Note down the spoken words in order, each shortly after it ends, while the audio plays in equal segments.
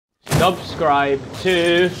subscribe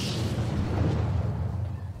to...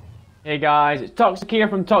 Hey guys, it's Toxic here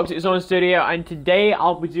from Toxic Zone Studio, and today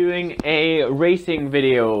I'll be doing a racing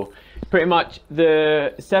video. Pretty much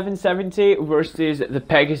the 770 versus the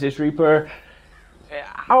Pegasus Reaper.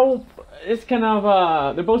 It's kind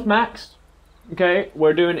of, they're both maxed. Okay,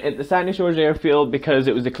 we're doing it at the Sandy Shores Airfield because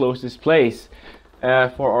it was the closest place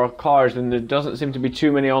for our cars, and there doesn't seem to be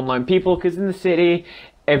too many online people because in the city,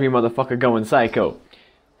 every motherfucker going psycho.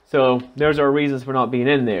 So there's our reasons for not being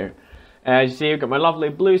in there. As you see, I've got my lovely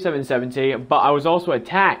blue 770, but I was also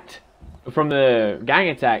attacked from the gang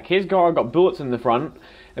attack. His car got bullets in the front,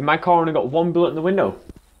 and my car only got one bullet in the window.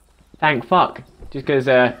 Thank fuck. Just because,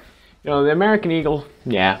 you know, the American Eagle,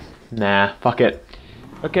 yeah, nah, fuck it.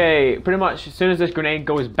 Okay, pretty much as soon as this grenade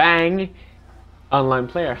goes bang, online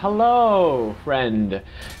player, hello, friend.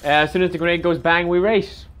 As soon as the grenade goes bang, we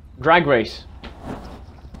race. Drag race.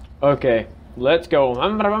 Okay, let's go.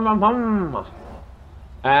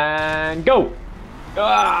 And go!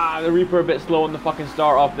 Ah, the Reaper a bit slow on the fucking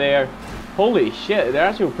start off there. Holy shit, they're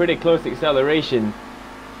actually pretty close to acceleration.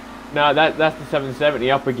 No, that's the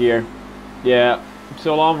 770 upper gear. Yeah,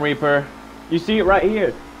 so long Reaper. You see it right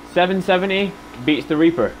here. 770 beats the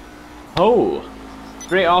Reaper. Oh,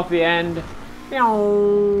 straight off the end.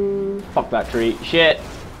 Fuck that tree. Shit.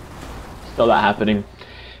 Still that happening.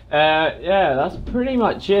 Yeah, that's pretty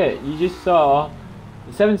much it. You just saw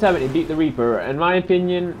the 770 beat the Reaper. In my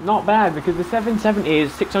opinion, not bad, because the 770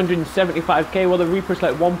 is 675k while the Reaper's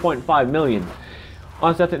like 1.5 million.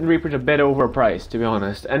 Honestly, I think the Reaper's a bit overpriced, to be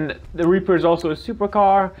honest. And the Reaper is also a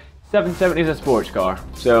supercar, 770 is a sports car.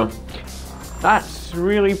 So that's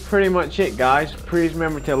really pretty much it, guys. Please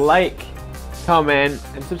remember to like, comment,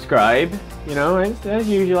 and subscribe. You know, as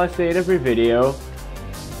usual, I say it every video.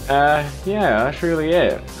 Yeah, that's really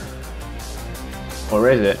it. Or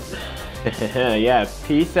is it? Yeah,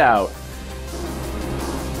 peace out.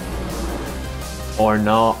 Or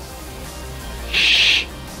not. Shh.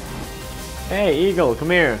 Hey, Eagle, come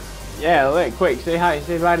here. Yeah, look, quick, say hi,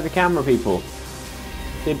 say bye to the camera people.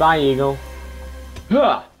 Say bye, Eagle.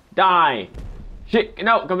 Huh, die. Shit,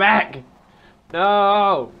 no, come back.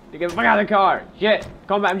 No, you get back out of the car. Shit,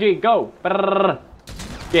 combat MG, go. Brrr.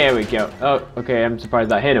 There we go. Oh, okay, I'm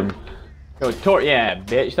surprised that hit him. Go, yeah,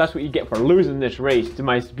 bitch, that's what you get for losing this race to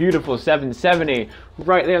my beautiful 770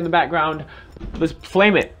 right there in the background. Let's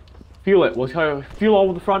flame it, fuel it. We'll fuel all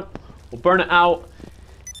over the front, we'll burn it out.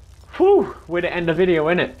 Whew, way to end the video,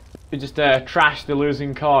 innit? We just trashed the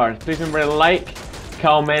losing car. Please remember to like,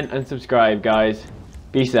 comment, and subscribe, guys.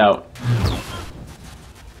 Peace out.